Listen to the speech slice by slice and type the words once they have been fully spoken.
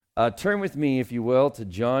Turn with me, if you will, to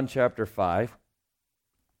John chapter 5.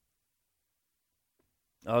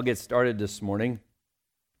 I'll get started this morning.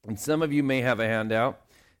 And some of you may have a handout,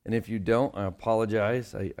 and if you don't, I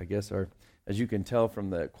apologize. I guess as you can tell from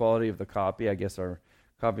the quality of the copy, I guess our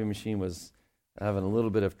copy machine was having a little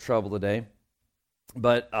bit of trouble today.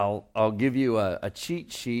 But I'll give you a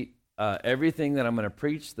cheat sheet. Everything that I'm going to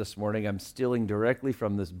preach this morning, I'm stealing directly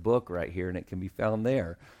from this book right here, and it can be found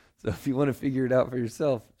there. So if you want to figure it out for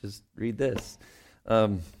yourself, just read this.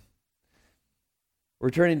 We're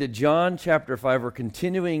turning to John chapter 5. We're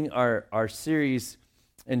continuing our series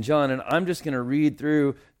in John, and I'm just going to read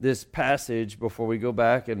through this passage before we go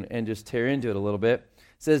back and just tear into it a little bit. It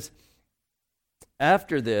says,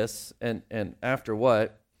 after this, and after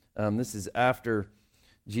what? This is after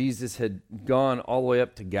Jesus had gone all the way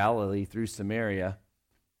up to Galilee through Samaria.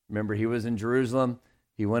 Remember, he was in Jerusalem.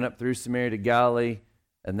 He went up through Samaria to Galilee,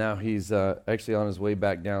 and now he's actually on his way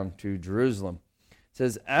back down to Jerusalem. It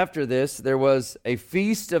says, after this, there was a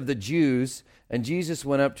feast of the Jews, and Jesus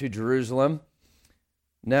went up to Jerusalem.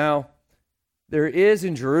 Now, there is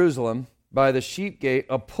in Jerusalem, by the sheep gate,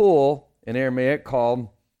 a pool in Aramaic called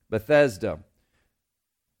Bethesda,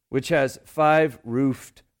 which has 5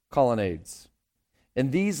 roofed colonnades.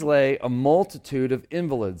 In these lay a multitude of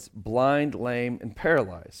invalids, blind, lame, and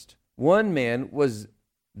paralyzed. One man was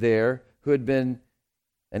there who had been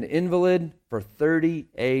an invalid for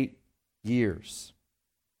 38 years.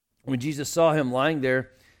 When Jesus saw him lying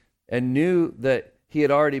there and knew that he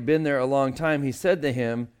had already been there a long time, he said to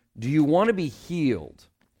him, "Do you want to be healed?"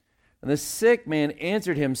 And the sick man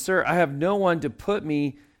answered him, "Sir, I have no one to put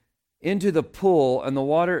me into the pool, and the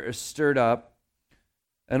water is stirred up.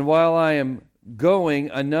 And while I am going,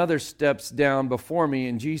 another steps down before me."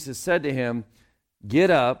 And Jesus said to him, "Get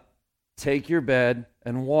up, take your bed,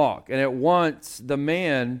 and walk." And at once the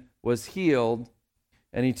man was healed,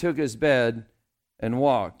 and he took his bed and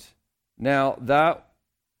walked. Now that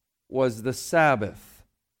was the Sabbath.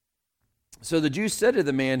 So the Jews said to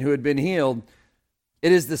the man who had been healed,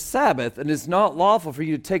 "It is the Sabbath, and it's not lawful for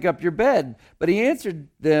you to take up your bed." But he answered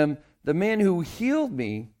them, "The man who healed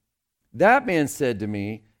me, that man said to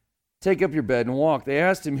me, 'Take up your bed and walk.'" They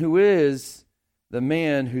asked him, "Who is the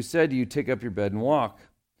man who said to you, 'Take up your bed and walk'?"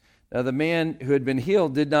 Now the man who had been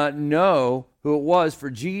healed did not know who it was, for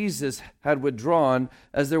Jesus had withdrawn,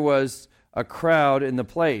 as there was a crowd in the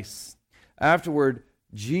place. Afterward,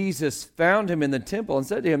 Jesus found him in the temple and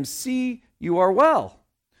said to him, "See, you are well.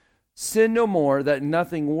 Sin no more, that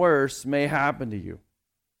nothing worse may happen to you."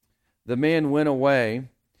 The man went away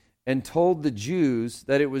and told the Jews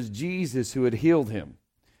that it was Jesus who had healed him.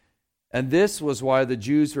 And this was why the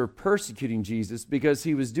Jews were persecuting Jesus, because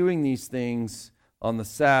he was doing these things on the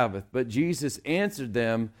Sabbath. But Jesus answered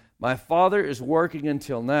them, "My Father is working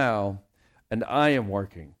until now, and I am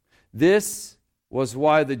working." This was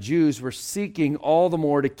why the Jews were seeking all the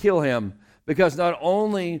more to kill him, because not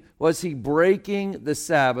only was he breaking the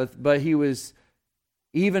Sabbath, but he was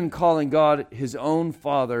even calling God his own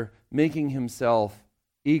Father, making himself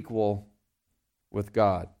equal with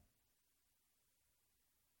God.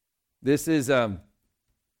 This is a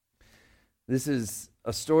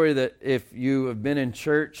story that if you have been in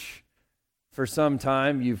church for some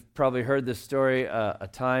time, you've probably heard this story a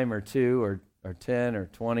time or two or 10 or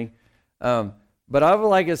 20. But I would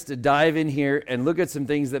like us to dive in here and look at some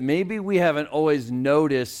things that maybe we haven't always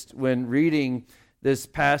noticed when reading this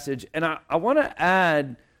passage. And I want to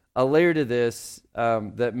add a layer to this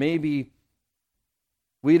that maybe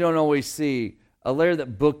we don't always see, a layer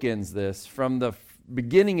that bookends this from the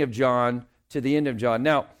beginning of John to the end of John.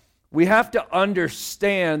 Now, we have to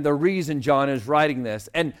understand the reason John is writing this,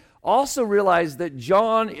 and also realize that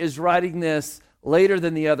John is writing this later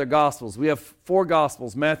than the other Gospels. We have 4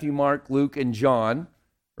 Gospels: Matthew, Mark, Luke, and John,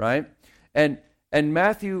 right? And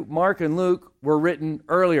Matthew, Mark, and Luke were written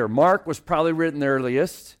earlier. Mark was probably written the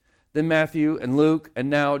earliest, then Matthew and Luke, and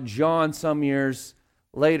now John some years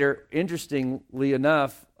later. Interestingly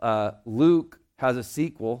enough, Luke has a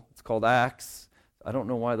sequel. It's called Acts. I don't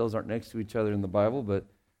know why those aren't next to each other in the Bible, but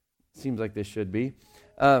it seems like they should be.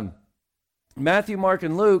 Matthew, Mark,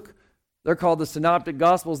 and Luke, they're called the Synoptic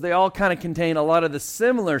Gospels. They all kind of contain a lot of the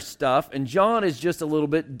similar stuff, and John is just a little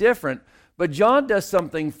bit different. But John does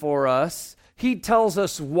something for us. He tells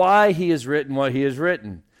us why he has written what he has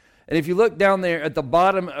written. And if you look down there at the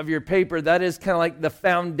bottom of your paper, that is kind of like the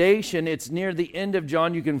foundation. It's near the end of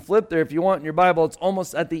John. You can flip there if you want in your Bible. It's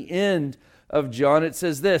almost at the end of John. It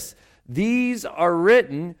says this: "These are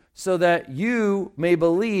written so that you may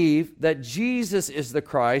believe that Jesus is the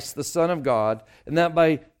Christ, the Son of God, and that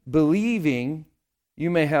by believing you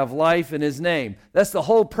may have life in his name." That's the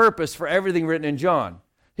whole purpose for everything written in John.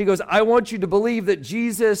 He goes, I want you to believe that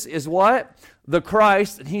Jesus is what? The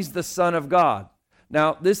Christ, and he's the Son of God.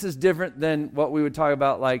 Now, this is different than what we would talk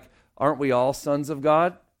about, like, aren't we all sons of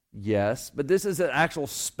God? Yes, but this is an actual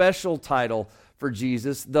special title for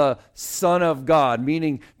Jesus, the Son of God,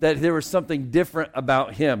 meaning that there was something different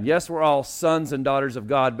about him. Yes, we're all sons and daughters of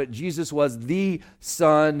God, but Jesus was the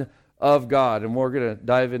Son of God, and we're going to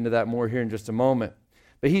dive into that more here in just a moment.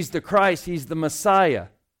 But he's the Christ, he's the Messiah.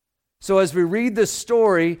 So as we read this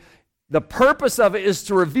story, the purpose of it is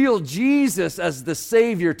to reveal Jesus as the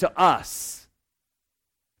Savior to us.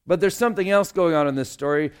 But there's something else going on in this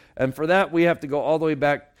story, and for that we have to go all the way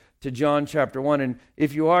back to John chapter 1. And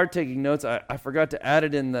if you are taking notes, I forgot to add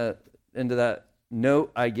it into that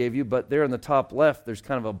note I gave you, but there on the top left, there's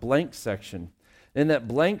kind of a blank section. And that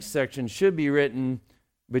blank section should be written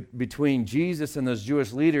between Jesus and those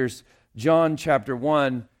Jewish leaders, John chapter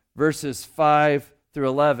 1, verses 5 through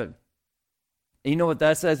 11. And you know what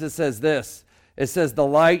that says? It says this. It says, the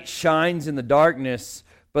light shines in the darkness,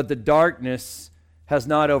 but the darkness has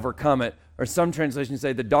not overcome it. Or some translations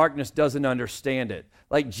say the darkness doesn't understand it.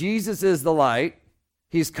 Like Jesus is the light.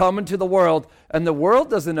 He's come into the world, and the world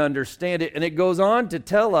doesn't understand it. And it goes on to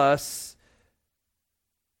tell us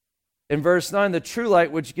in verse 9, the true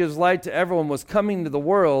light, which gives light to everyone, was coming to the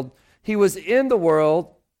world. He was in the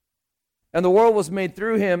world, and the world was made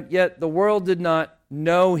through him, yet the world did not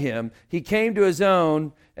know him. He came to his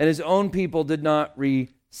own, and his own people did not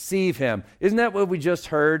receive him. Isn't that what we just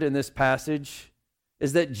heard in this passage?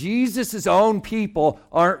 Is that Jesus' own people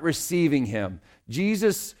aren't receiving him.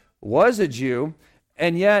 Jesus was a Jew,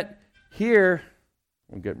 and yet here,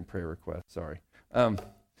 I'm getting prayer requests, sorry.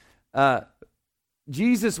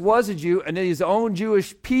 Jesus was a Jew, and his own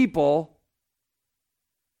Jewish people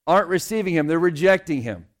aren't receiving him. They're rejecting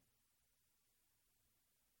him.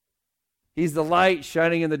 He's the light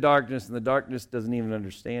shining in the darkness, and the darkness doesn't even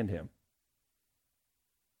understand him.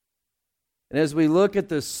 And as we look at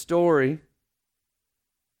this story,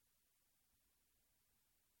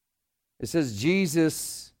 it says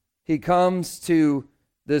Jesus, he comes to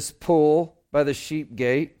this pool by the sheep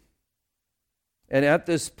gate. And at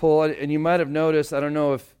this pool, and you might have noticed, I don't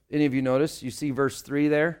know if any of you noticed, you see verse 3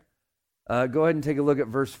 there? Go ahead and take a look at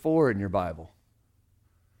verse 4 in your Bible.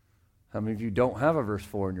 How many of you don't have a verse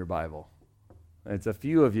 4 in your Bible? It's a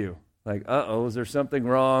few of you. Like, uh-oh, is there something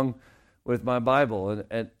wrong with my Bible?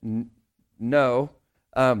 And no.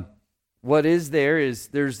 What is there is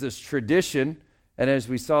there's this tradition, and as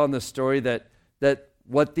we saw in the story, that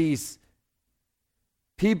what these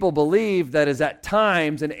people believe that is at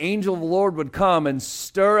times an angel of the Lord would come and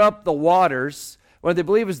stir up the waters. What they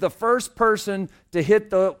believe is the first person to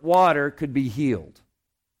hit the water could be healed.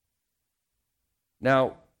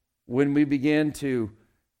 Now, when we began to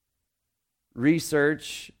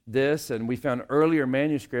research this, and we found earlier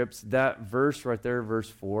manuscripts, that verse right there, verse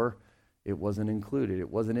 4, it wasn't included.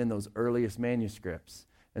 It wasn't in those earliest manuscripts.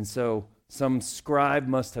 And so some scribe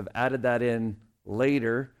must have added that in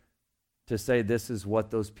later to say this is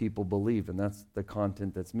what those people believe, and that's the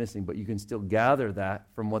content that's missing. But you can still gather that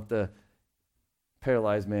from what the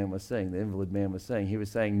paralyzed man was saying, the invalid man was saying. He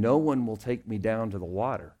was saying, no one will take me down to the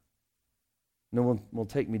water. No one will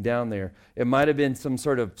take me down there. It might have been some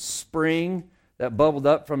sort of spring that bubbled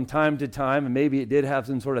up from time to time, and maybe it did have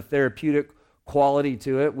some sort of therapeutic quality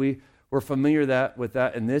to it. We're familiar with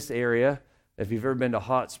that in this area. If you've ever been to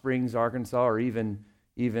Hot Springs, Arkansas, or even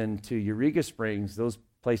to Eureka Springs, those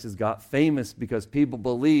places got famous because people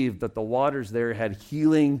believed that the waters there had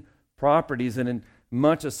healing properties. And in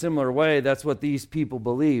much a similar way, that's what these people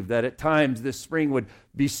believed, that at times this spring would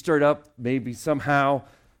be stirred up maybe somehow,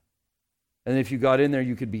 and if you got in there,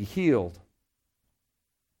 you could be healed.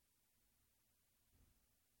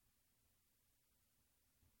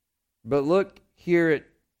 But look here at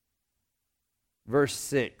verse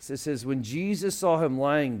 6. It says, when Jesus saw him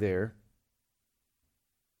lying there,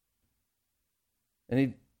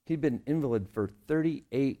 and he'd been invalid for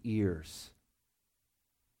 38 years.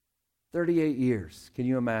 38 years. Can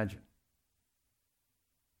you imagine?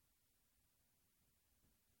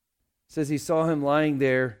 It says he saw him lying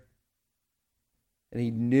there, and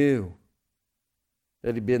he knew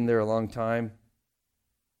that he'd been there a long time.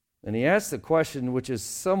 And he asked the question, which is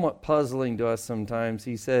somewhat puzzling to us sometimes.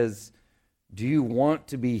 He says, do you want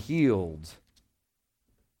to be healed?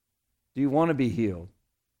 Do you want to be healed?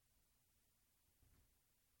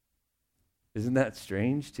 Isn't that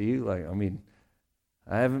strange to you? Like, I mean,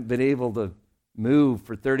 I haven't been able to move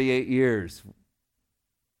for 38 years.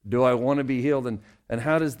 Do I want to be healed? And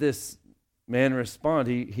how does this man respond?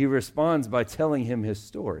 He responds by telling him his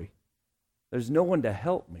story. There's no one to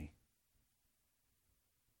help me.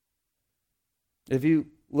 If you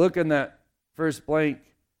look in that first blank,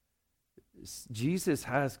 Jesus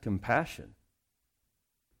has compassion.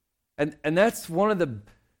 And that's one of the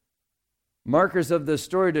markers of the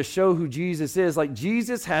story to show who Jesus is. Like,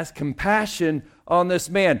 Jesus has compassion on this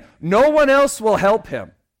man. No one else will help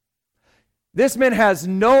him. This man has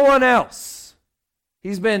no one else.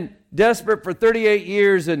 He's been desperate for 38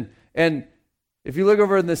 years, and if you look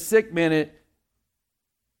over in the sick man,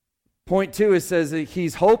 point 2, it says that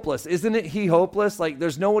he's hopeless. Isn't it he hopeless? Like,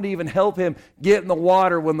 there's no one to even help him get in the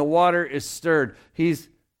water when the water is stirred. He's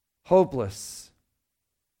hopeless.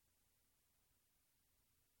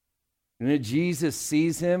 And Jesus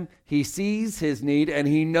sees him, he sees his need, and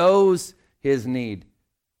he knows his need.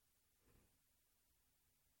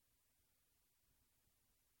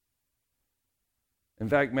 In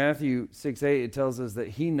fact, Matthew 6:8, it tells us that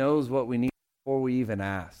he knows what we need before we even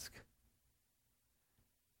ask.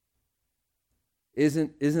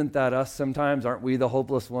 Isn't that us sometimes? Aren't we the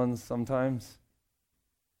hopeless ones sometimes?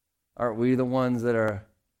 Aren't we the ones that are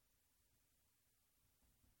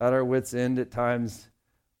at our wits' end at times?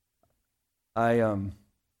 I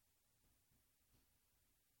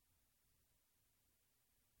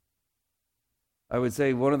would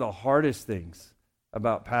say one of the hardest things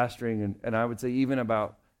about pastoring, and I would say even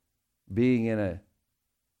about being in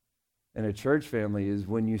a church family, is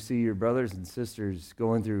when you see your brothers and sisters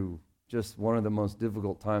going through just one of the most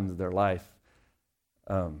difficult times of their life.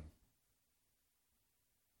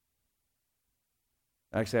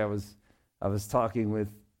 Actually, I was talking with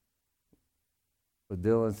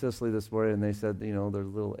Dylan and Cicely this morning, and they said, their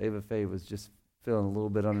little Ava Faye was just feeling a little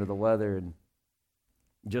bit under the weather and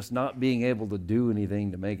just not being able to do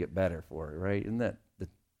anything to make it better for her, right? Isn't that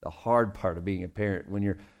the hard part of being a parent?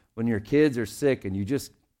 When your kids are sick and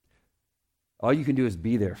all you can do is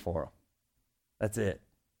be there for them. That's it.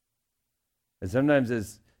 And sometimes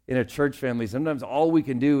in a church family, sometimes all we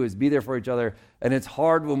can do is be there for each other. And it's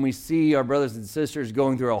hard when we see our brothers and sisters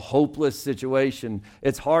going through a hopeless situation.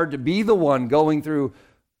 It's hard to be the one going through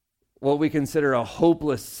what we consider a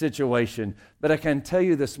hopeless situation. But I can tell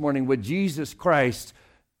you this morning, with Jesus Christ,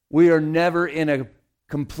 we are never in a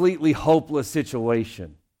completely hopeless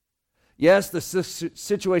situation. Yes, the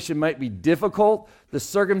situation might be difficult, the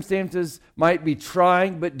circumstances might be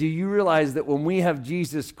trying, but do you realize that when we have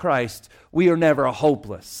Jesus Christ, we are never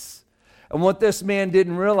hopeless? And what this man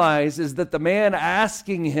didn't realize is that the man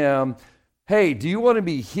asking him, hey, do you want to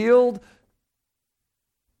be healed,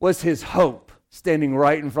 was his hope standing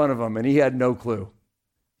right in front of him, and he had no clue.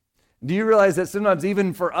 Do you realize that sometimes,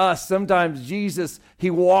 even for us, sometimes Jesus, he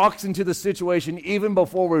walks into the situation even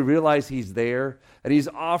before we realize he's there, and he's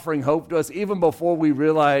offering hope to us even before we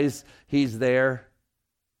realize he's there?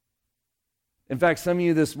 In fact, some of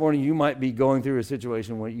you this morning, you might be going through a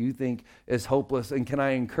situation where you think is hopeless, and can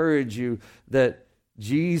I encourage you that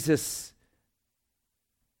Jesus,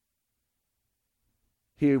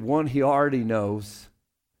 he already knows,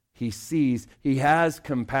 he sees, he has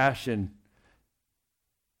compassion.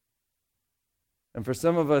 And for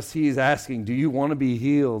some of us, he's asking, do you want to be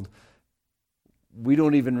healed? We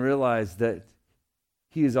don't even realize that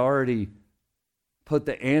he has already put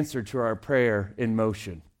the answer to our prayer in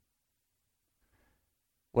motion.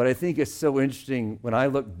 What I think is so interesting, when I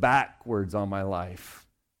look backwards on my life,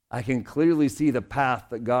 I can clearly see the path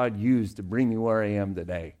that God used to bring me where I am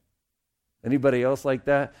today. Anybody else like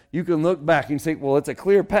that? You can look back and say, well, it's a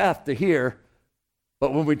clear path to here.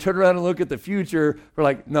 But when we turn around and look at the future, we're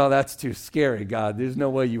like, no, that's too scary, God. There's no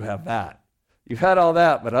way you have that. You've had all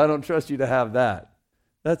that, but I don't trust you to have that.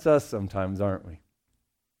 That's us sometimes, aren't we?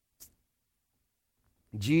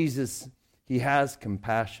 Jesus, he has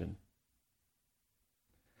compassion.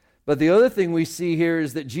 But the other thing we see here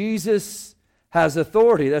is that Jesus has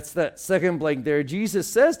authority. That's that second blank there. Jesus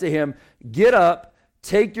says to him, get up,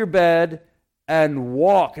 take your bed, and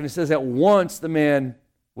walk. And it says at once the man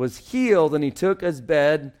was healed, and he took his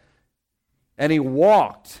bed and he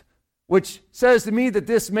walked, which says to me that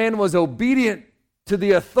this man was obedient to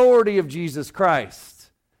the authority of Jesus Christ.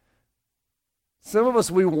 Some of us,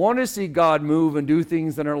 we want to see God move and do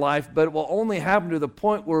things in our life, but it will only happen to the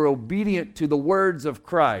point where we're obedient to the words of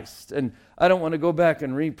Christ. And I don't want to go back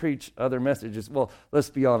and re-preach other messages. Well, let's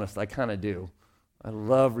be honest, I kind of do. I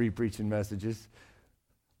love re-preaching messages.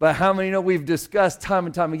 But how many know we've discussed time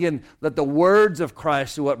and time again that the words of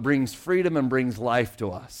Christ are what brings freedom and brings life to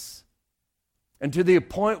us. And to the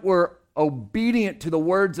point where obedient to the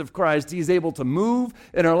words of Christ, he's able to move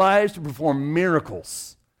in our lives to perform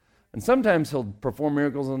miracles. And sometimes he'll perform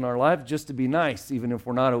miracles in our life just to be nice, even if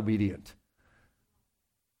we're not obedient.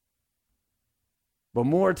 But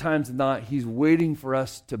more times than not, he's waiting for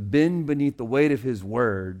us to bend beneath the weight of his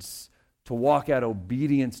words, to walk out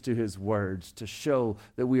obedience to his words, to show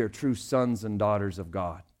that we are true sons and daughters of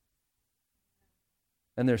God.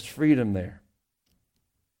 And there's freedom there.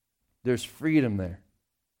 There's freedom there.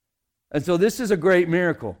 And so this is a great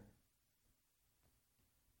miracle.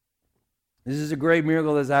 This is a great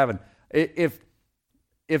miracle that's happened.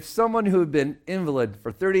 If someone who had been invalid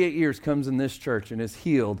for 38 years comes in this church and is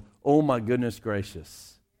healed, oh my goodness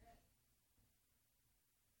gracious.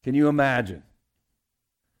 Can you imagine?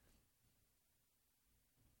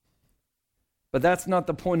 But that's not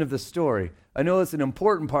the point of the story. I know it's an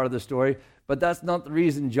important part of the story, but that's not the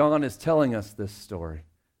reason John is telling us this story.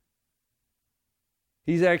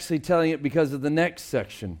 He's actually telling it because of the next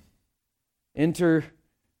section. Enter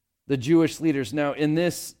the Jewish leaders. Now, in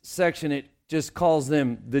this section, it just calls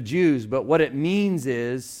them the Jews, but what it means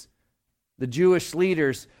is the Jewish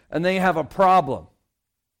leaders, and they have a problem.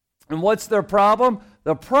 And what's their problem?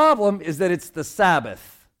 The problem is that it's the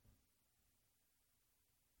Sabbath.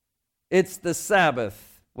 It's the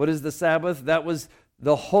Sabbath. What is the Sabbath? That was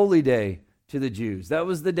the holy day to the Jews. That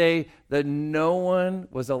was the day that no one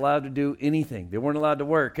was allowed to do anything. They weren't allowed to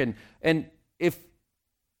work. And if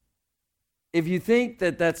you think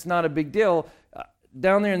that that's not a big deal,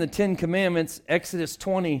 down there in the Ten Commandments, Exodus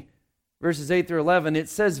 20, verses 8 through 11, it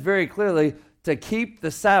says very clearly to keep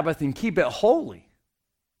the Sabbath and keep it holy.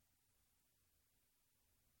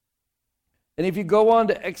 And if you go on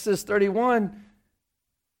to Exodus 31,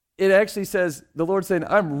 it actually says, the Lord saying,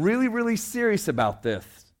 I'm really, really serious about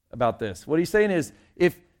this. What he's saying is,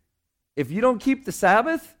 if you don't keep the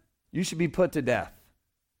Sabbath, you should be put to death.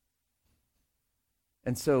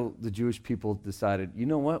 And so the Jewish people decided, you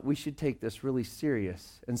know what, we should take this really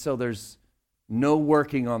serious. And so there's no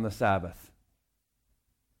working on the Sabbath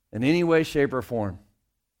in any way, shape, or form.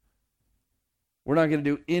 We're not going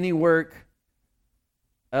to do any work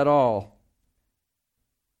at all.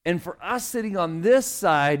 And for us sitting on this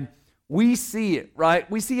side, we see it, right?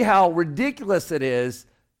 We see how ridiculous it is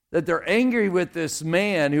that they're angry with this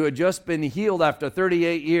man who had just been healed after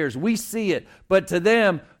 38 years. We see it. But to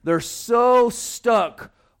them, they're so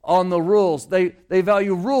stuck on the rules. They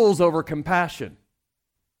value rules over compassion.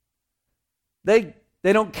 They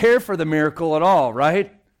don't care for the miracle at all,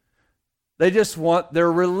 right? They just want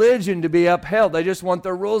their religion to be upheld. They just want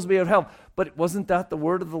their rules to be upheld. But wasn't that the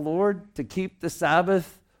word of the Lord, to keep the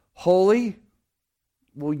Sabbath holy?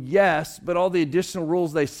 Well, yes, but all the additional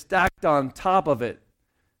rules they stacked on top of it.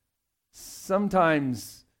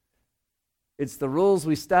 Sometimes it's the rules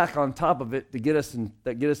we stack on top of it that get us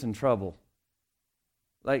in trouble.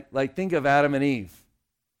 Like think of Adam and Eve.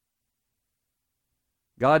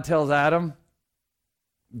 God tells Adam,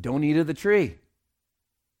 don't eat of the tree.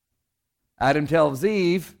 Adam tells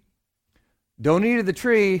Eve, don't eat of the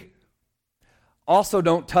tree, also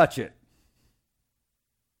don't touch it,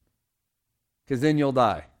 because then you'll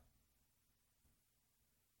die.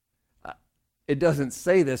 It doesn't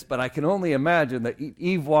say this, but I can only imagine that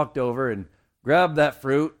Eve walked over and grabbed that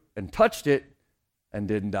fruit and touched it and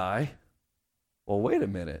didn't die. Well, wait a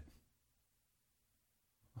minute.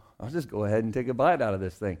 I'll just go ahead and take a bite out of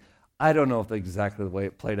this thing. I don't know if that's exactly the way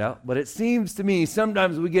it played out, but it seems to me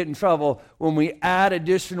sometimes we get in trouble when we add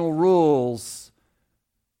additional rules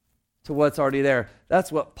to what's already there. That's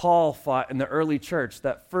what Paul fought in the early church,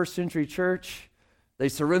 that first century church. They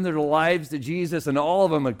surrendered their lives to Jesus, and all of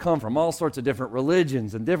them had come from all sorts of different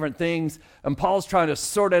religions and different things. And Paul's trying to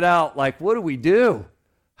sort it out, like, what do we do?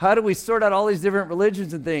 How do we sort out all these different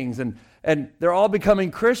religions and things? And they're all becoming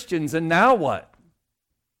Christians, and now what?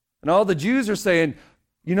 And all the Jews are saying,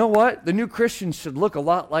 you know what? The new Christians should look a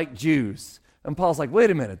lot like Jews. And Paul's like, wait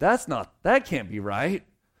a minute, that can't be right.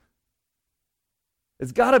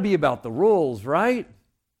 It's got to be about the rules, right?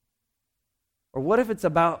 Or what if it's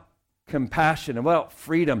about compassion, about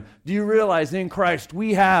freedom? Do you realize in Christ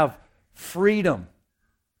we have freedom?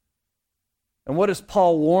 And what does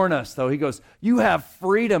Paul warn us, though? He goes, you have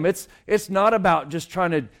freedom. It's not about just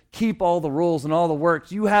trying to keep all the rules and all the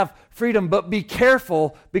works. You have freedom, but be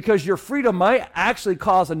careful, because your freedom might actually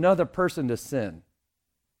cause another person to sin.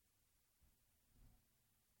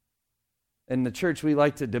 In the church, we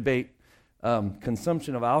like to debate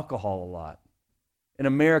consumption of alcohol a lot. In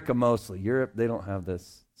America mostly. Europe, they don't have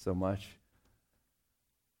this so much.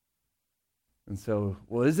 And so,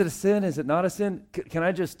 well, is it a sin? Is it not a sin? Can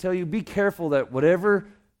I just tell you, be careful that whatever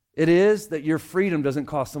it is, that your freedom doesn't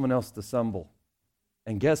cause someone else to stumble.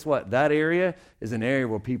 And guess what? That area is an area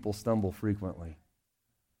where people stumble frequently.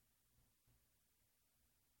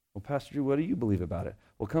 Well, Pastor Drew, what do you believe about it?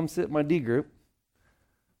 Well, come sit in my D group,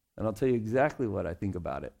 and I'll tell you exactly what I think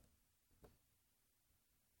about it.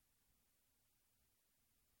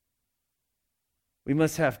 We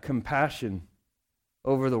must have compassion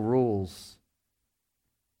over the rules.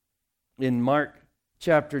 In Mark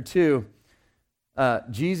chapter 2,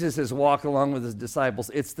 Jesus is walking along with his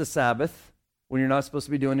disciples. It's the Sabbath, when you're not supposed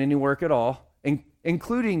to be doing any work at all,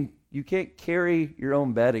 including you can't carry your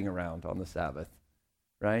own bedding around on the Sabbath,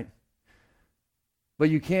 right? But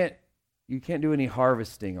you can't do any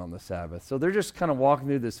harvesting on the Sabbath. So they're just kind of walking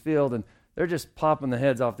through this field, and they're just popping the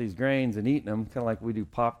heads off these grains and eating them, kind of like we do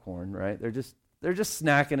popcorn, right? They're just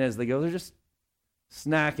snacking as they go. They're just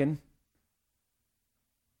snacking.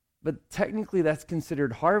 But technically that's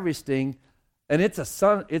considered harvesting, and it's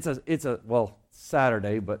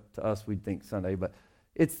Saturday, but to us we'd think Sunday, but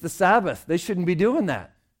it's the Sabbath. They shouldn't be doing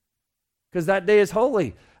that because that day is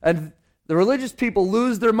holy. And the religious people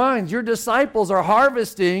lose their minds. Your disciples are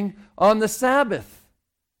harvesting on the Sabbath.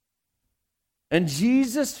 And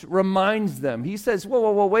Jesus reminds them. He says,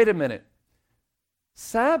 whoa, wait a minute.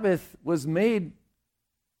 Sabbath was made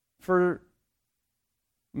for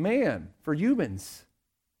man, for humans.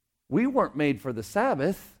 We weren't made for the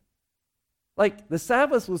Sabbath. Like, the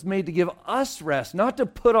Sabbath was made to give us rest, not to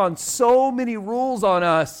put on so many rules on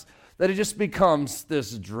us that it just becomes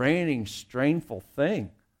this draining, strainful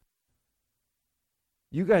thing.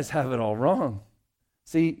 You guys have it all wrong.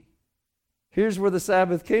 See, here's where the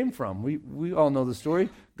Sabbath came from. We all know the story.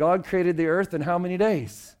 God created the earth in how many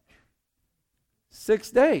days?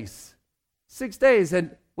 6 days. 6 days.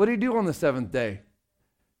 And what did he do on the seventh day?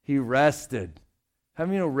 He rested. How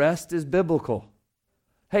many know rest is biblical?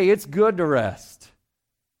 Hey, it's good to rest.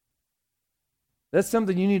 That's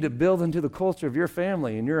something you need to build into the culture of your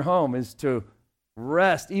family and your home, is to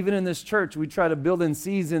rest. Even in this church, we try to build in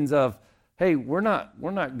seasons of, hey, we're not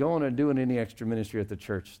going and doing any extra ministry at the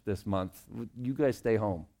church this month. You guys stay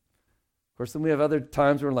home. Of course, then we have other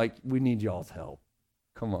times where we're like, we need y'all's help.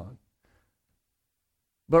 Come on.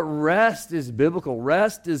 But rest is biblical.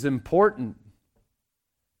 Rest is important.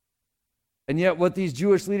 And yet what these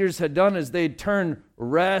Jewish leaders had done is they'd turned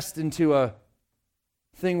rest into a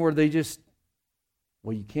thing where they just,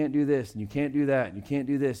 well, you can't do this, and you can't do that, and you can't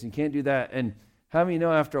do this, and you can't do that. And how many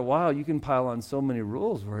know after a while you can pile on so many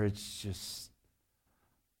rules where it's just,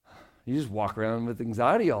 you just walk around with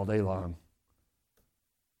anxiety all day long.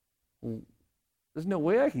 Well, there's no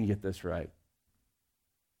way I can get this right.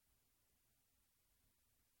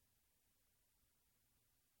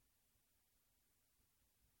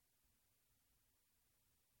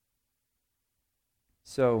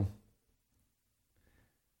 So,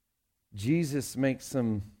 Jesus makes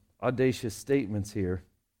some audacious statements here.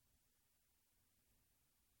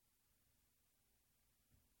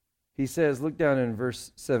 He says, look down in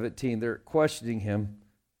verse 17, they're questioning him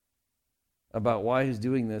about why he's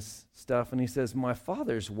doing this stuff, and he says, my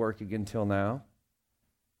Father's working until now,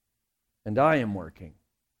 and I am working.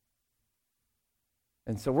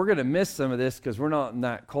 And so we're going to miss some of this because we're not in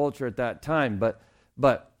that culture at that time,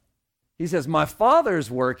 but he says, my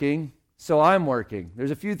Father's working, so I'm working.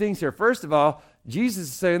 There's a few things here. First of all, Jesus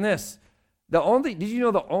is saying this. Did you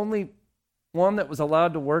know the only one that was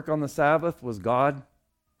allowed to work on the Sabbath was God?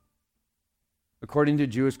 According to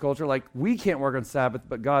Jewish culture, like, we can't work on Sabbath,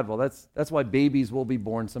 but God will. That's why babies will be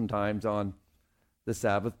born sometimes on the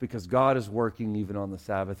Sabbath, because God is working even on the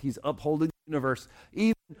Sabbath. He's upholding the universe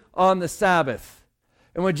even on the Sabbath.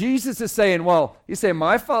 And when Jesus is saying, well, he's saying,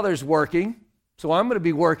 my Father's working, so I'm going to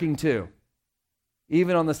be working too,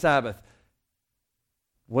 even on the Sabbath.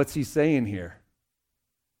 What's he saying here?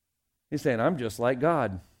 He's saying, I'm just like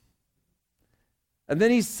God. And then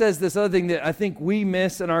he says this other thing that I think we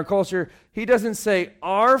miss in our culture. He doesn't say,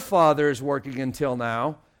 our Father is working until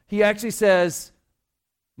now. He actually says,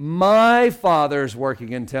 my Father is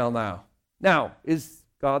working until now. Now, is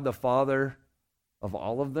God the Father of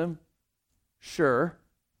all of them? Sure.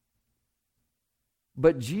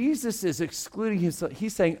 But Jesus is excluding himself.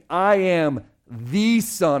 He's saying, I am the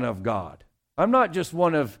Son of God. I'm not just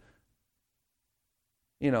one of,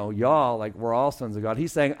 y'all, like we're all sons of God.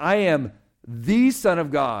 He's saying, I am the Son of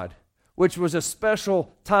God, which was a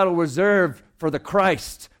special title reserved for the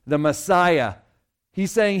Christ, the Messiah.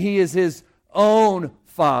 He's saying he is his own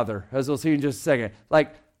Father, as we'll see in just a second.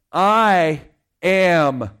 Like, I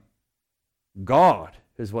am God,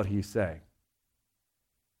 is what he's saying.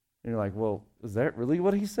 And you're like, well, is that really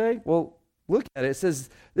what he's saying? Well, look at it. It says,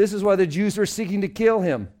 this is why the Jews were seeking to kill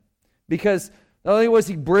him. Because not only was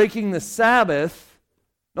he breaking the Sabbath,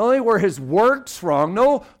 not only were his works wrong,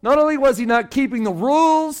 not only was he not keeping the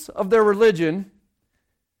rules of their religion,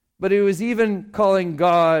 but he was even calling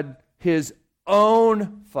God his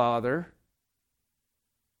own Father,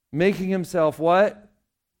 making himself what?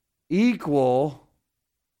 Equal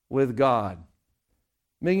with God.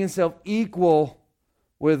 Making himself equal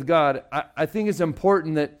with God. I think it's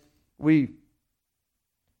important that we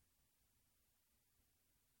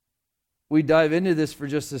dive into this for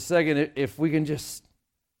just a second. If we can just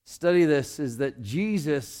study this, is that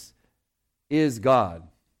Jesus is God.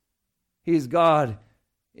 He's God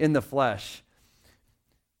in the flesh.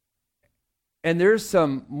 And there's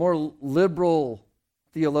some more liberal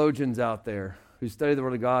theologians out there who study the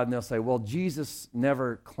Word of God, and they'll say, well, Jesus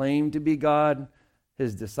never claimed to be God.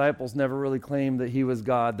 His disciples never really claimed that he was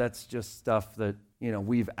God. That's just stuff that,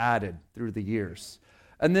 we've added through the years.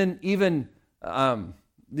 And then even,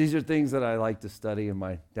 these are things that I like to study in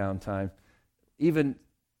my downtime. Even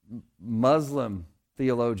Muslim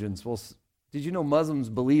theologians did you know Muslims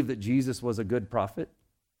believe that Jesus was a good prophet?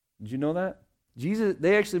 Did you know that?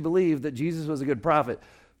 They actually believe that Jesus was a good prophet,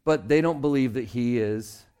 but they don't believe that he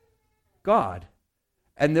is God.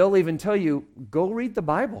 And they'll even tell you, go read the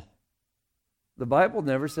Bible. The Bible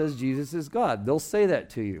never says Jesus is God. They'll say that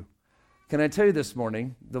to you. Can I tell you this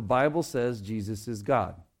morning, the Bible says Jesus is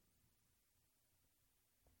God.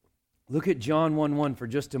 Look at John 1:1 for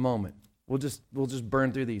just a moment. We'll just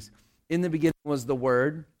burn through these. In the beginning was the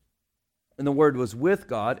Word, and the Word was with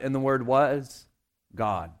God, and the Word was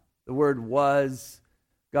God. The Word was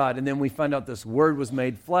God. And then we find out this Word was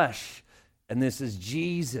made flesh, and this is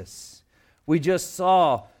Jesus. We just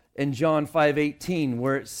saw in John 5:18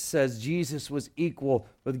 where it says Jesus was equal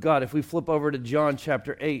with God. If we flip over to John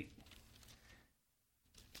chapter 8,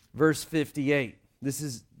 verse 58, this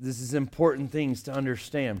is important things to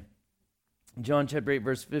understand. John chapter 8,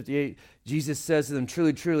 verse 58, Jesus says to them,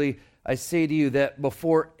 truly, truly, I say to you that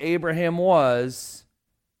before Abraham was,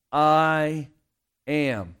 I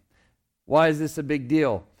am. Why is this a big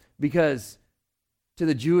deal? Because to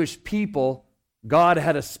the Jewish people, God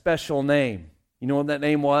had a special name. You know what that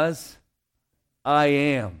name was? I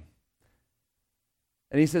am.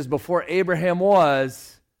 And he says, before Abraham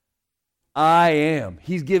was, I am.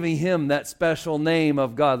 He's giving him that special name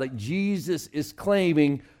of God. Like Jesus is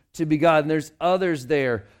claiming to be God, and there's others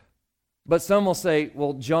there. But some will say,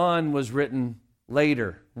 well, John was written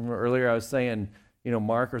later. Remember earlier I was saying,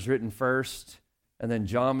 Mark was written first, and then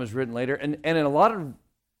John was written later. And a lot of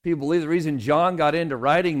people believe the reason John got into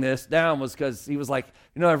writing this down was because he was like,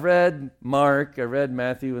 I've read Mark, I read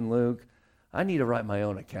Matthew and Luke. I need to write my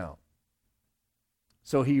own account.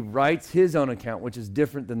 So he writes his own account, which is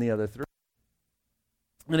different than the other three.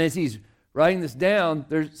 And as he's writing this down,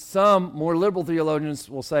 there's some more liberal theologians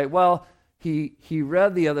will say, well, he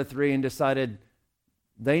read the other three and decided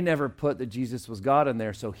they never put that Jesus was God in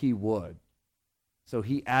there, so he would. So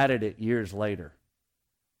he added it years later.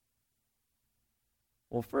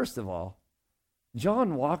 Well, first of all,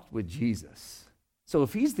 John walked with Jesus. So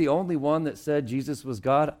if he's the only one that said Jesus was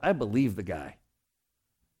God, I believe the guy.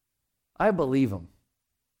 I believe him.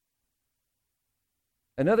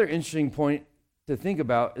 Another interesting point to think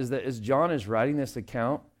about is that as John is writing this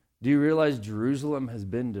account, do you realize Jerusalem has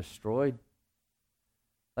been destroyed?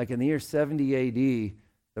 Like in the year 70 AD,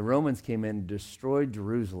 the Romans came in and destroyed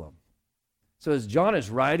Jerusalem. So as John is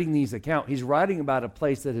writing these accounts, he's writing about a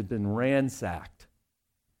place that had been ransacked.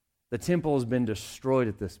 The temple has been destroyed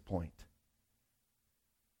at this point.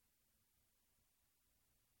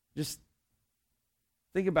 Just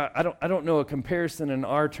think about, I don't know a comparison in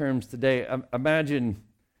our terms today. Imagine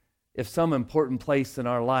if some important place in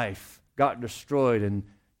our life got destroyed and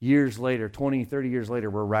years later, 20, 30 years later,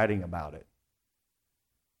 we're writing about it.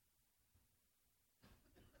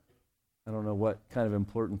 I don't know what kind of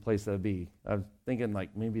important place that would be. I'm thinking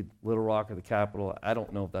like maybe Little Rock or the Capitol. I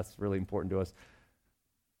don't know if that's really important to us.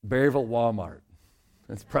 Berryville Walmart.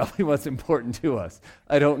 That's probably what's important to us.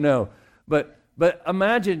 I don't know. But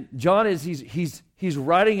imagine John he's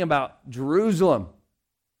writing about Jerusalem,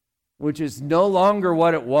 which is no longer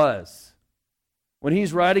what it was. When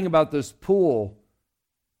he's writing about this pool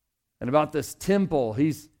and about this temple,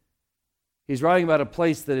 he's writing about a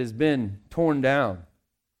place that has been torn down.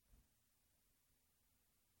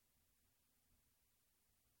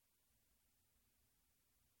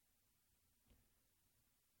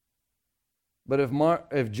 But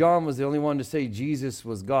if John was the only one to say Jesus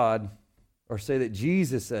was God, or say that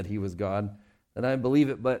Jesus said he was God, then I believe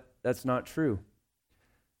it, but that's not true.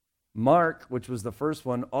 Mark, which was the first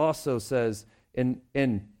one, also says in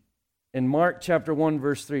Mark chapter 1,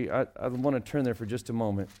 verse 3, I want to turn there for just a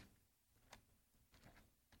moment.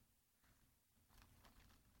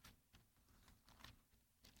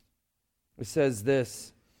 It says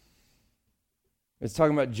this. It's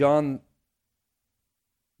talking about John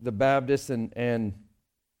the Baptist, and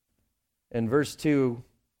in verse 2,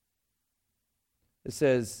 it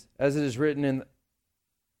says, as it is written in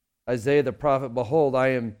Isaiah the prophet, behold,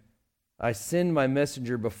 I I send my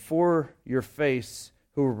messenger before your face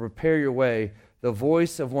who will prepare your way, the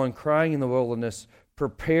voice of one crying in the wilderness,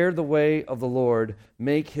 prepare the way of the Lord,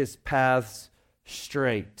 make his paths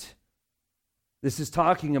straight. This is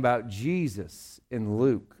talking about Jesus in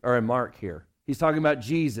Luke, or in Mark here. He's talking about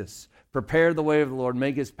Jesus. Prepare the way of the Lord,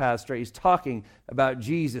 make his path straight. He's talking about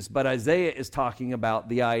Jesus, but Isaiah is talking about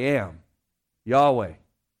the I Am, Yahweh.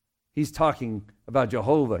 He's talking about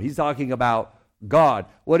Jehovah. He's talking about God.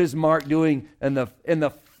 What is Mark doing in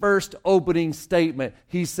the first opening statement?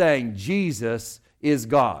 He's saying Jesus is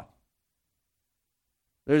God.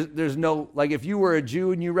 There's no, like if you were a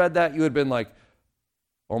Jew and you read that, you would have been like,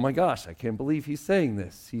 oh my gosh, I can't believe he's saying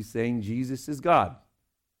this. He's saying Jesus is God.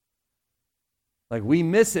 Like we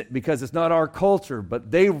miss it because it's not our culture,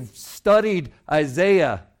 but they studied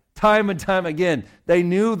Isaiah time and time again. They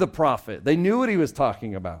knew the prophet. They knew what he was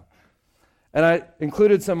talking about. And I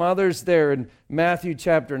included some others there in Matthew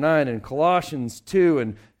chapter 9 and Colossians 2,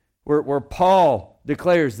 and where Paul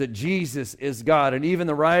declares that Jesus is God. And even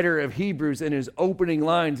the writer of Hebrews in his opening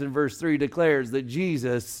lines in verse 3 declares that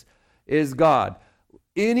Jesus is God.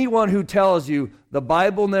 Anyone who tells you the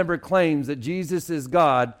Bible never claims that Jesus is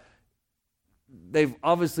God, they've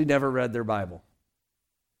obviously never read their Bible.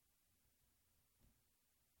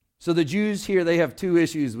 So the Jews here, they have two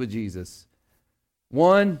issues with Jesus.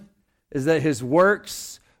 One is that his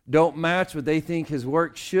works don't match what they think his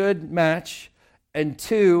works should match. And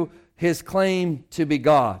two, his claim to be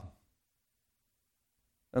God.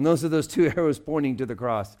 And those are those two arrows pointing to the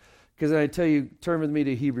cross. Because I tell you, turn with me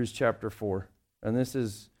to Hebrews chapter 4. And this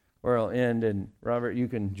is where I'll end. And Robert, you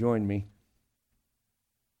can join me.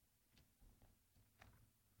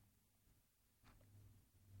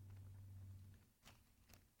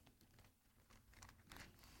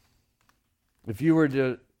 If you were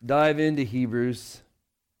to dive into Hebrews,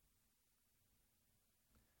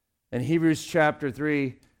 in Hebrews chapter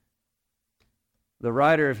 3, the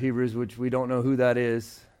writer of Hebrews, which we don't know who that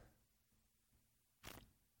is,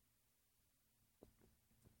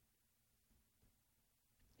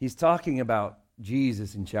 he's talking about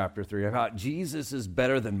Jesus in chapter 3, about Jesus is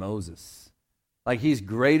better than Moses. Like he's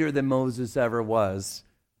greater than Moses ever was.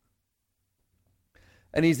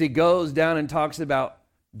 And as he goes down and talks about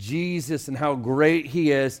Jesus and how great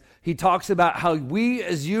he is, he talks about how we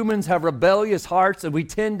as humans have rebellious hearts and we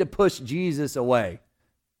tend to push Jesus away.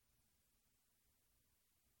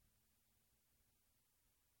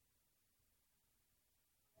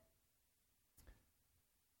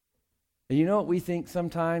 And you know what we think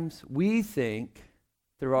sometimes? We think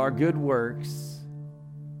through our good works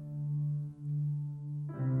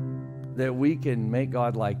that we can make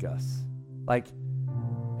God like us. Like,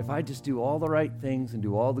 if I just do all the right things and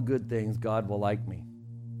do all the good things, God will like me.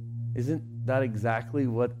 Isn't that exactly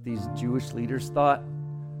what these Jewish leaders thought?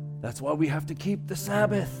 That's why we have to keep the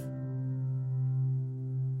Sabbath.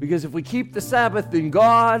 Because if we keep the Sabbath, then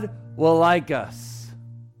God will like us.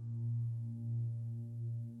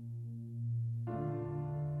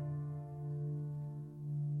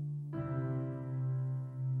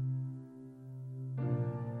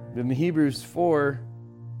 In Hebrews 4,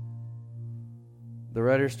 the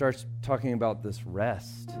writer starts talking about this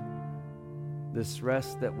rest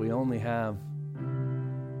that we only have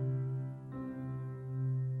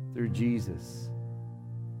through Jesus.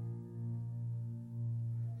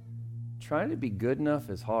 Trying to be good enough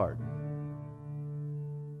is hard.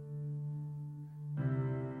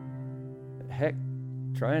 Heck,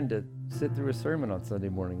 trying to sit through a sermon on Sunday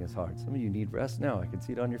morning is hard. Some of you need rest now. I can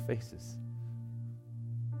see it on your faces.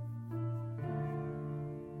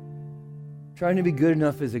 Trying to be good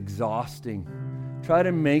enough is exhausting. Try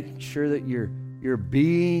to make sure that you're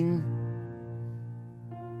being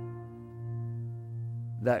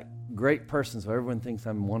that great person so everyone thinks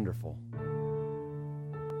I'm wonderful.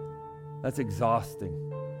 That's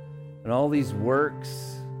exhausting. And all these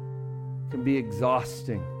works can be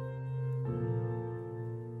exhausting.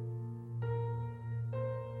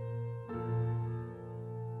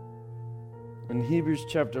 In Hebrews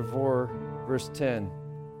chapter 4, verse 10,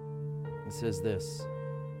 it says this: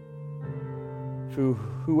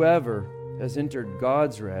 whoever has entered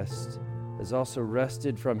God's rest has also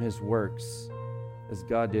rested from his works as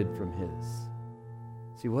God did from his.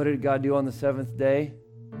 See, what did God do on the seventh day?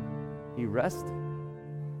 He rested.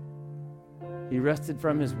 He rested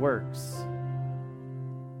from his works.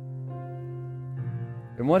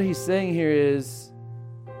 And what he's saying here is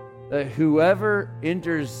that whoever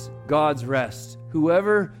enters God's rest,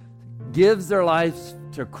 whoever gives their lives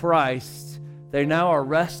to Christ, they now are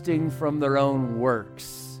resting from their own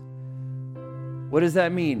works. What does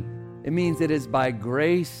that mean? It means it is by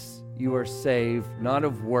grace you are saved, not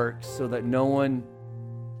of works, so that no one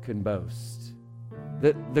can boast.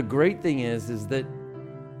 The great thing is that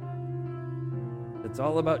it's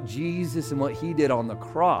all about Jesus and what he did on the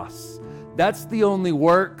cross. That's the only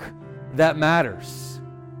work that matters.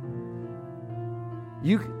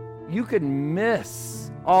 You could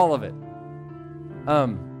miss all of it.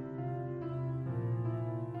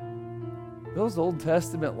 Those Old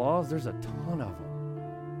Testament laws, there's a ton of them.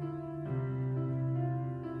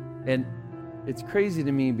 And it's crazy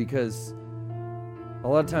to me because a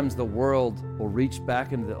lot of times the world will reach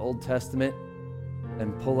back into the Old Testament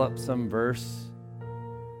and pull up some verse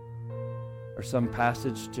or some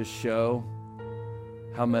passage to show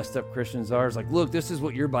how messed up Christians are. It's like, look, this is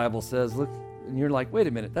what your Bible says. Look, and you're like, wait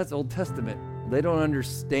a minute, that's Old Testament. They don't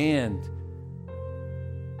understand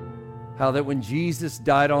how that when Jesus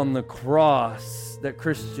died on the cross, that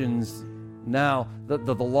Christians now, the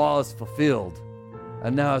law is fulfilled.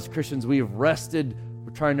 And now as Christians, we have rested.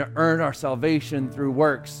 We're trying to earn our salvation through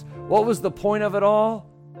works. What was the point of it all?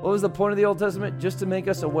 What was the point of the Old Testament? Just to make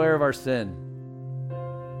us aware of our sin.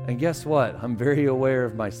 And guess what? I'm very aware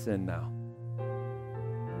of my sin now.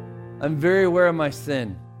 I'm very aware of my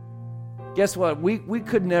sin. Guess what? We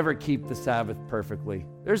could never keep the Sabbath perfectly.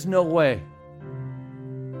 There's no way.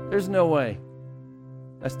 There's no way.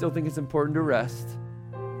 I still think it's important to rest.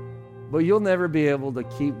 But you'll never be able to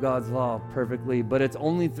keep God's law perfectly. But it's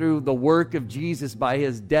only through the work of Jesus by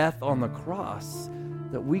his death on the cross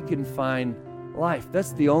that we can find life.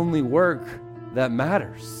 That's the only work that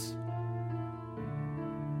matters.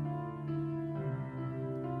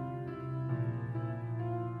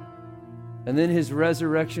 And then his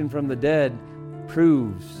resurrection from the dead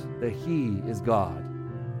proves that he is God.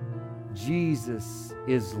 Jesus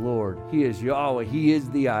is Lord. He is Yahweh. He is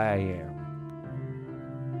the I am.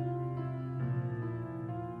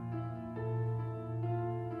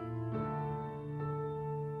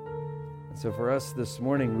 And so for us this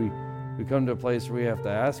morning, we come to a place where we have to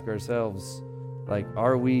ask ourselves, like,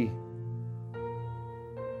 are we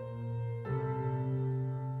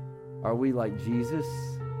like Jesus?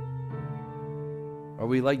 Are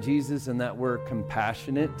we like Jesus in that we're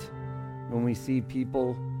compassionate when we see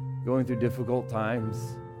people going through difficult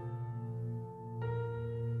times?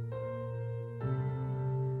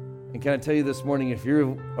 And can I tell you this morning, if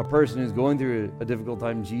you're a person who's going through a difficult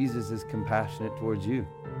time, Jesus is compassionate towards you.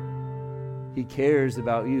 He cares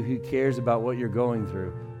about you. He cares about what you're going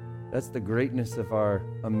through. That's the greatness of our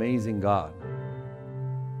amazing God.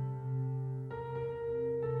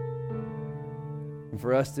 And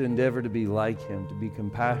for us to endeavor to be like him, to be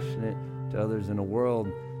compassionate to others in a world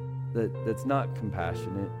that's not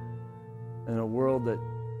compassionate, in a world that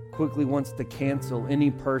quickly wants to cancel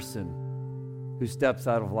any person who steps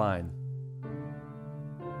out of line.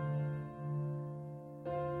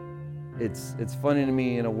 It's funny to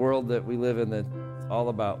me, in a world that we live in that's all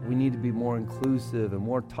about we need to be more inclusive and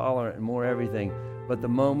more tolerant and more everything, but the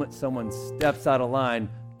moment someone steps out of line,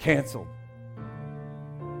 canceled.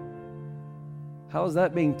 How is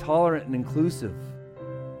that being tolerant and inclusive?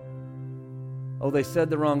 Oh, they said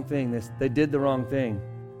the wrong thing. They did the wrong thing.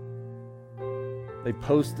 They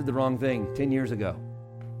posted the wrong thing 10 years ago.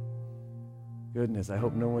 Goodness, I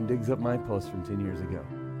hope no one digs up my post from 10 years ago.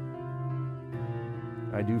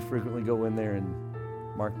 I do frequently go in there and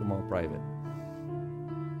mark them all private.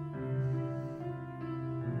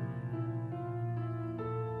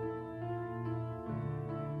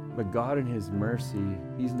 But God in his mercy,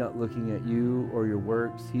 he's not looking at you or your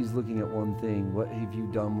works. He's looking at one thing. What have you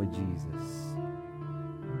done with Jesus?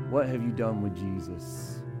 What have you done with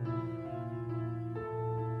Jesus?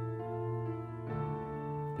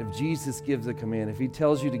 If Jesus gives a command, if he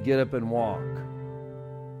tells you to get up and walk,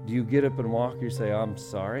 do you get up and walk? You say, I'm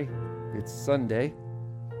sorry, it's Sunday,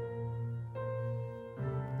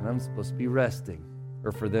 and I'm supposed to be resting.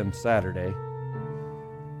 Or for them, Saturday.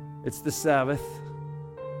 It's the Sabbath.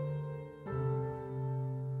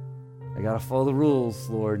 I got to follow the rules,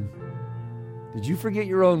 Lord. Did you forget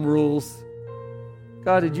your own rules?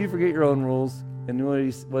 God, did you forget your own rules? And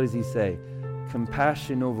what does he say?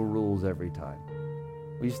 Compassion overrules every time.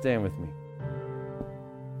 Will you stand with me?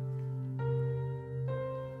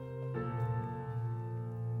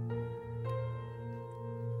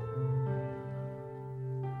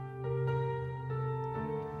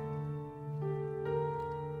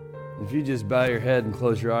 If you just bow your head and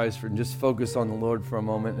close your eyes and just focus on the Lord for a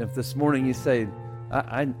moment. And if this morning you say,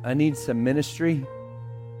 I need some ministry.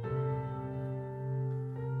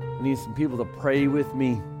 I need some people to pray with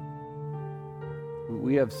me.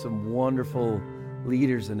 We have some wonderful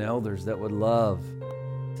leaders and elders that would love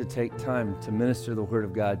to take time to minister the Word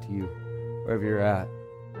of God to you wherever you're at.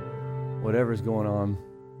 whatever's going on.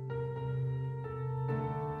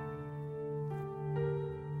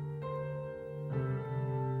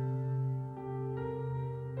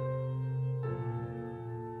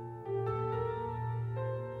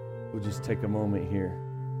 We'll just take a moment here.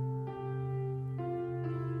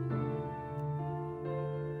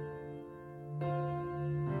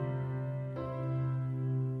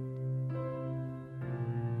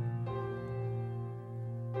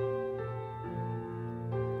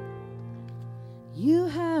 You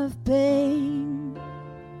have been,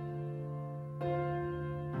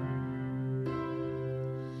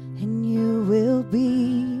 and you will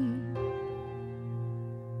be.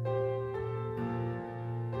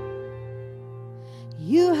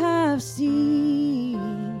 You have seen,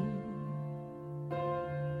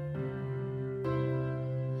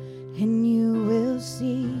 and you will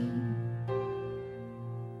see.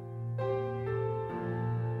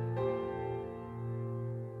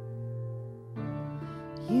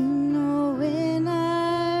 You know when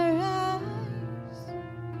I rise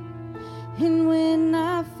and when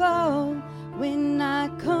I fall, when I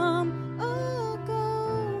come or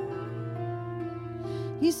go.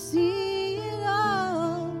 You see it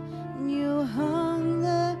all, and you hung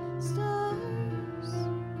the stars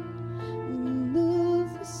and you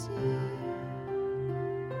moved the sea.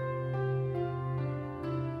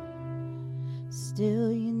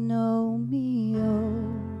 Still you know me,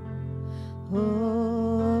 oh, oh.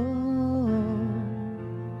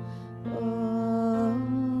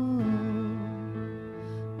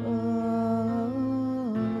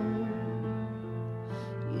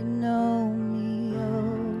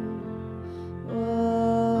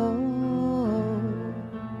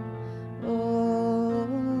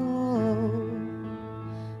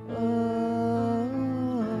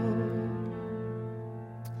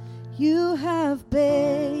 You have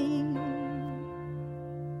been,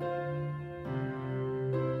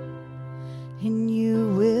 and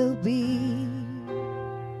you will be.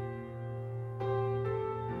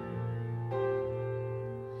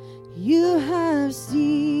 You have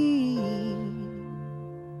seen,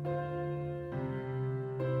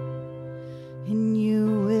 and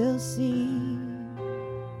you will see.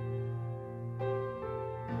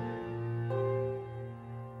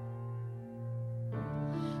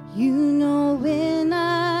 You know when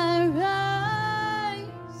I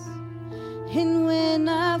rise and when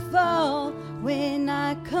I fall, when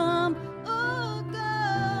I come or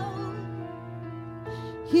go.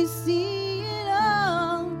 You see it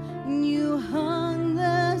all, and you hung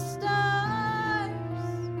the stars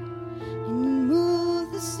and you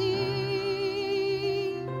moved the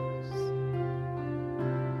seas.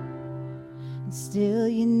 And still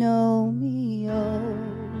you know me, oh,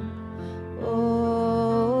 oh.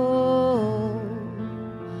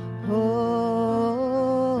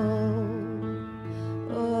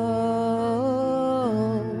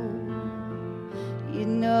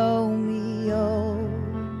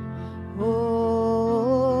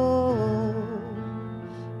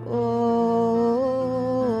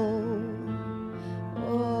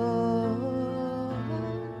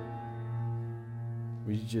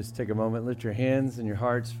 Will you just take a moment, lift your hands and your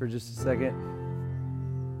hearts for just a second?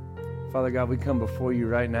 Father God, we come before you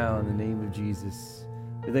right now in the name of Jesus.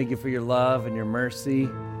 We thank you for your love and your mercy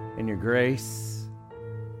and your grace.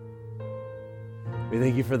 We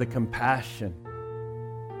thank you for the compassion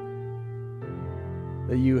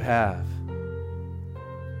that you have.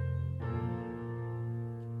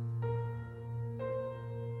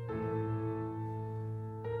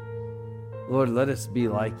 Lord, let us be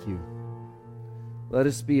like you. Let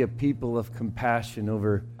us be a people of compassion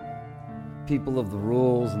over people of the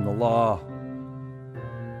rules and the law.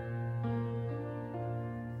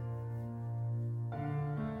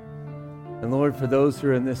 And Lord, for those who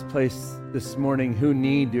are in this place this morning who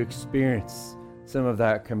need to experience some of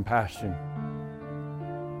that compassion,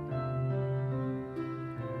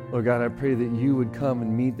 Lord God, I pray that you would come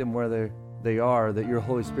and meet them where they are, that your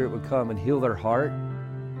Holy Spirit would come and heal their heart,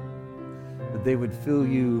 that they would feel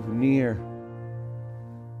you near,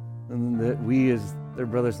 and that we as their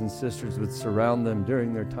brothers and sisters would surround them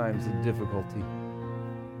during their times of difficulty,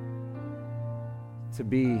 to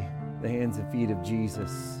be the hands and feet of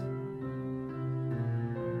Jesus.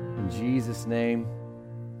 In Jesus' name,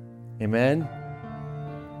 amen.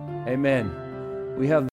 Amen. We have